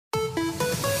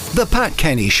The Pat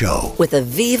Kenny Show with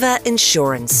Aviva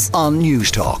Insurance on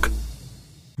News Talk.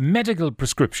 Medical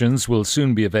prescriptions will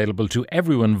soon be available to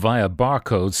everyone via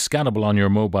barcodes scannable on your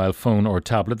mobile phone or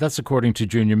tablet. That's according to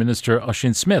Junior Minister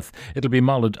Sheena Smith. It'll be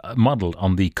modelled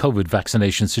on the COVID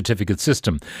vaccination certificate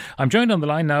system. I'm joined on the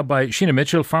line now by Sheena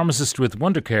Mitchell, pharmacist with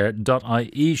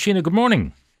wondercare.ie. Sheena, good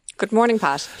morning. Good morning,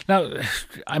 Pat. Now,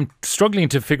 I'm struggling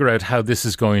to figure out how this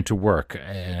is going to work.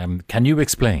 Can you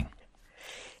explain?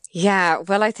 Yeah,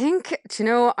 well, I think,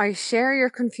 I share your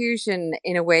confusion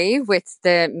in a way with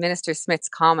the Minister Smith's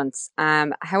comments.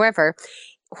 However,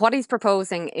 what he's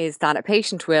proposing is that a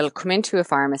patient will come into a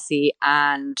pharmacy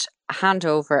and hand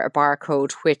over a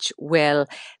barcode which will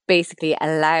basically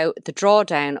allow the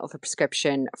drawdown of a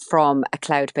prescription from a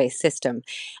cloud-based system.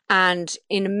 And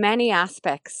in many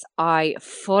aspects, I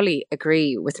fully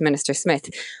agree with Minister Smith.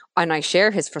 And I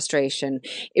share his frustration.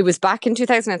 It was back in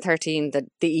 2013 that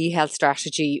the e-health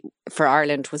strategy for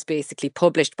Ireland was basically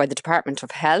published by the Department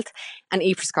of Health, and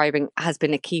e-prescribing has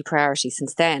been a key priority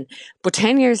since then. But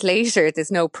 10 years later,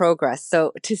 there's no progress.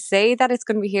 So to say that it's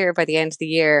going to be here by the end of the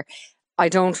year, I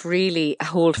don't really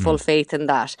hold full faith in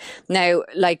that. Now,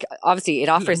 obviously, it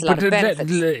offers a lot of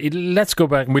benefits. Let's go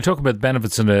back and we'll talk about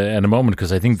benefits in a moment,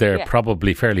 because I think they're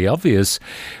probably fairly obvious.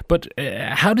 But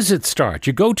how does it start?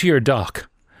 You go to your doc.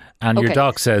 And your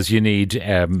doc says you need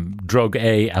drug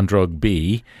A and drug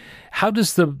B. How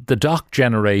does the doc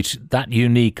generate that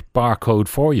unique barcode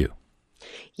for you?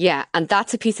 Yeah, and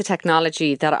that's a piece of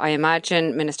technology that I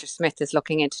imagine Minister Smith is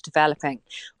looking into developing.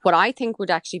 What I think would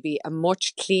actually be a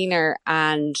much cleaner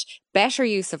and better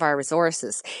use of our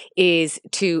resources is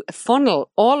to funnel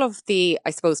all of the,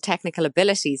 technical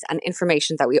abilities and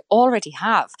information that we already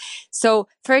have. So,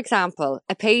 for example,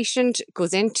 a patient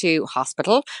goes into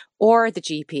hospital or the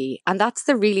GP, and that's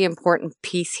the really important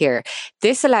piece here.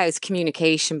 This allows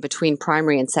communication between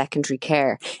primary and secondary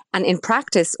care. And in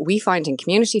practice, we find in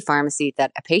community pharmacy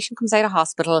that a patient comes out of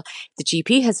hospital, the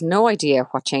GP has no idea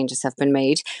what changes have been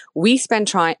made. We spend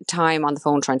time on the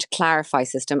phone trying to clarify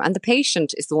system, and the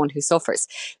patient is the one who suffers.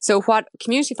 So what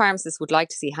community pharmacists would like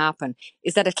to see happen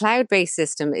is that a cloud-based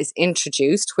system is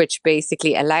introduced, which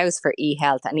basically allows for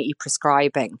e-health and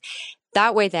e-prescribing.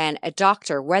 That way then a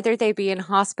doctor, whether they be in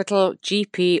hospital,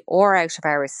 GP or out of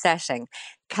hours setting,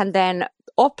 can then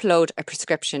upload a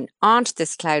prescription onto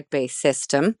this cloud-based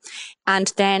system,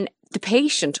 and then the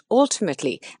patient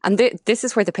ultimately, and this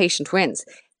is where the patient wins,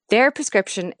 their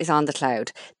prescription is on the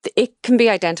cloud. It can be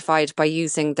identified by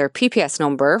using their PPS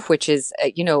number, which is,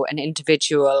 an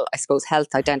individual, health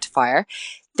identifier.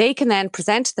 They can then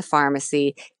present to the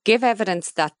pharmacy, give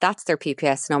evidence that that's their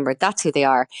PPS number, that's who they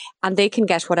are, and they can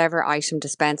get whatever item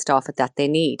dispensed off it that they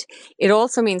need. It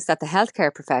also means that the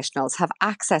healthcare professionals have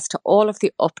access to all of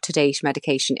the up-to-date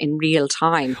medication in real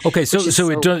time. Okay,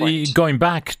 going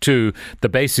back to the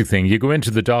basic thing, you go into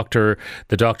the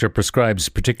doctor prescribes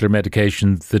particular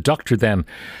medication, the doctor then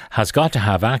has got to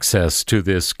have access to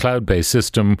this cloud-based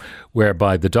system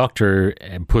whereby the doctor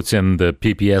puts in the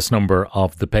PPS number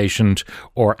of the patient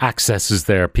or accesses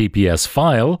their PPS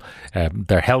file,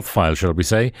 their health file, shall we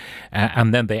say,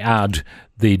 and then they add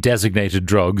the designated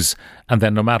drugs, and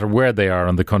then no matter where they are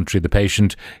in the country, the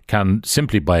patient can,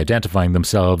 simply by identifying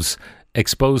themselves,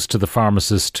 expose to the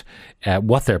pharmacist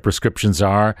what their prescriptions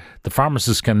are. The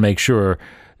pharmacist can make sure,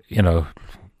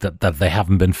 that they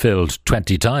haven't been filled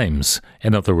 20 times.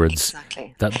 In other words,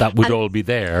 that would all be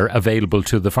there, available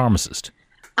to the pharmacist.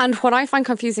 And what I find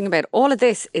confusing about all of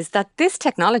this is that this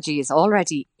technology is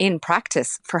already in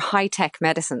practice for high-tech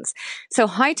medicines. So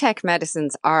high-tech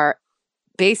medicines are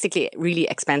basically really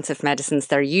expensive medicines.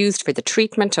 They're used for the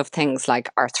treatment of things like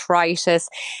arthritis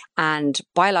and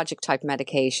biologic type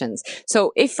medications.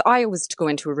 So if I was to go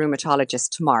into a rheumatologist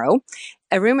tomorrow,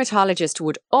 a rheumatologist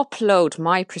would upload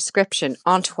my prescription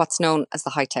onto what's known as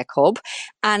the high-tech hub,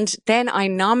 and then I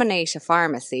nominate a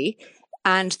pharmacy,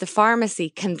 and the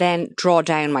pharmacy can then draw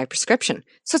down my prescription.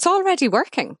 So it's already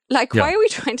working. Why are we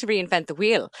trying to reinvent the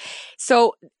wheel?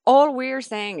 So all we're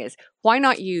saying is, why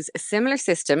not use a similar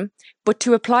system, but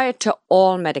to apply it to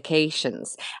all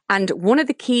medications? And one of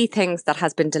the key things that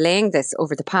has been delaying this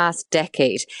over the past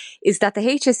decade is that the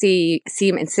HSE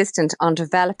seem insistent on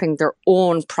developing their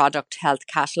own product health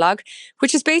catalogue,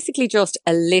 which is basically just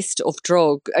a list of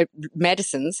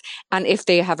medicines, and if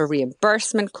they have a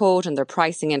reimbursement code and their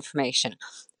pricing information.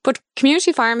 But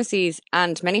community pharmacies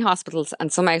and many hospitals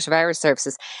and some out-of-hours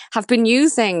services have been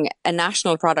using a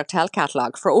national product health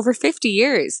catalogue for over 50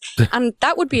 years. And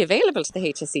that would be available to the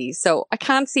HSE. So I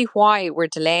can't see why we're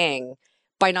delaying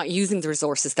by not using the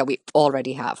resources that we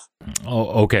already have.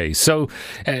 Oh, okay. So,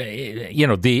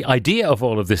 the idea of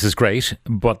all of this is great,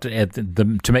 but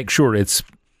to make sure it's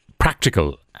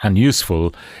practical and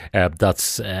useful,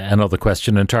 that's another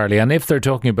question entirely. And if they're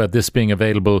talking about this being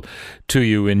available to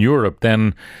you in Europe,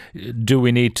 then do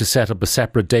we need to set up a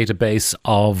separate database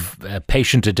of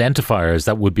patient identifiers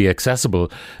that would be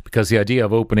accessible? Because the idea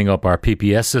of opening up our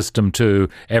PPS system to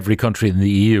every country in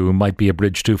the EU might be a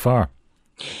bridge too far.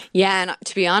 Yeah, and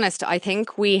to be honest, I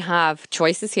think we have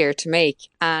choices here to make.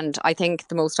 And I think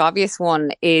the most obvious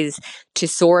one is to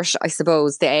sort, I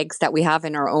suppose, the eggs that we have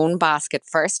in our own basket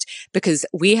first, because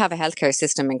we have a healthcare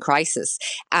system in crisis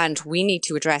and we need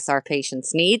to address our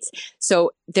patients' needs.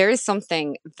 So there is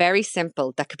something very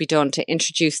simple that could be done to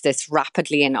introduce this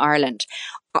rapidly in Ireland.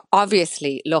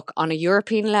 Obviously, look, on a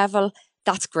European level,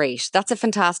 that's great. That's a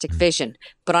fantastic vision.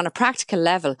 But on a practical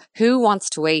level, who wants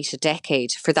to wait a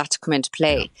decade for that to come into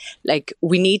play? Like,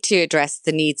 we need to address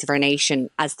the needs of our nation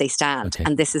as they stand. Okay.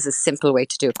 And this is a simple way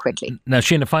to do it quickly. Now,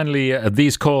 Sheena, finally,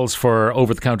 these calls for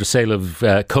over-the-counter sale of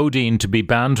codeine to be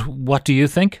banned, what do you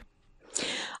think?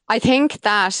 I think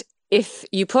that if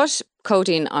you put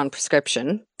codeine on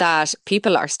prescription, that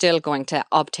people are still going to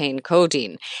obtain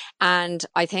codeine. And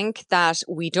I think that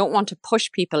we don't want to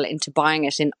push people into buying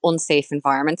it in unsafe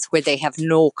environments where they have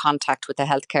no contact with a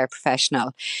healthcare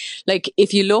professional. Like,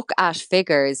 if you look at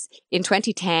figures, in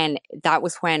 2010, that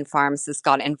was when pharmacists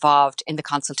got involved in the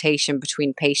consultation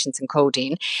between patients and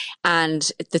codeine.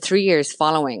 And the 3 years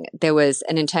following, there was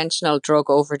an intentional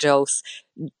drug overdose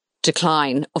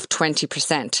decline of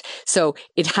 20%. So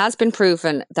it has been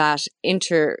proven that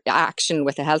interaction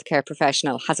with a healthcare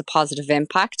professional has a positive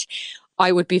impact.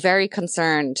 I would be very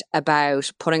concerned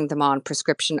about putting them on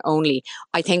prescription only.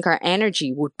 I think our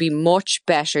energy would be much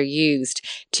better used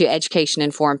to educate and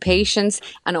inform patients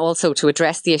and also to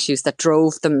address the issues that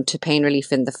drove them to pain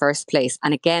relief in the first place.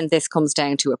 And again, this comes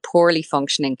down to a poorly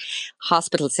functioning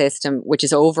hospital system, which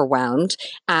is overwhelmed,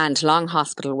 and long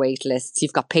hospital wait lists.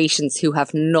 You've got patients who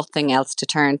have nothing else to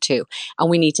turn to. And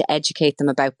we need to educate them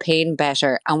about pain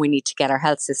better, and we need to get our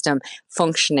health system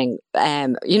functioning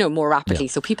more rapidly.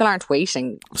 So people aren't waiting.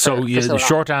 So the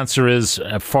short answer is,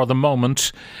 for the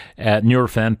moment,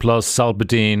 Nurofen plus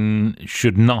Solbadine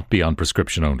should not be on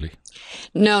prescription only.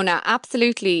 No,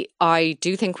 absolutely. I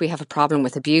do think we have a problem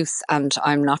with abuse, and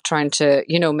I'm not trying to,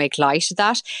 make light of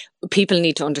that. People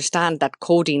need to understand that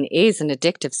codeine is an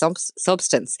addictive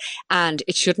substance, and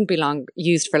it shouldn't be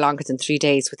used for longer than 3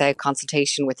 days without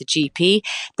consultation with a GP.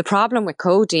 The problem with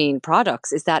codeine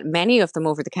products is that many of them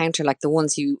over the counter, like the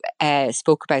ones you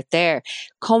spoke about there,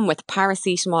 come with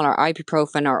paracetamol or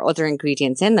ibuprofen or other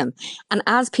ingredients in them. And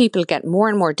as people get more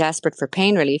and more desperate for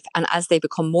pain relief, and as they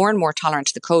become more and more tolerant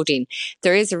to the codeine,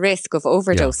 there is a risk of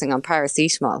overdosing on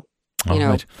paracetamol.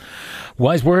 Right.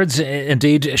 Wise words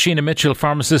indeed. Sheena Mitchell,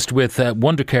 pharmacist with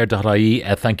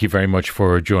wondercare.ie. Thank you very much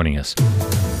for joining us.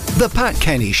 The Pat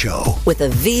Kenny Show with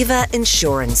Aviva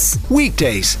Insurance.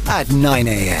 Weekdays at 9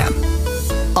 a.m.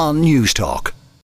 on News Talk.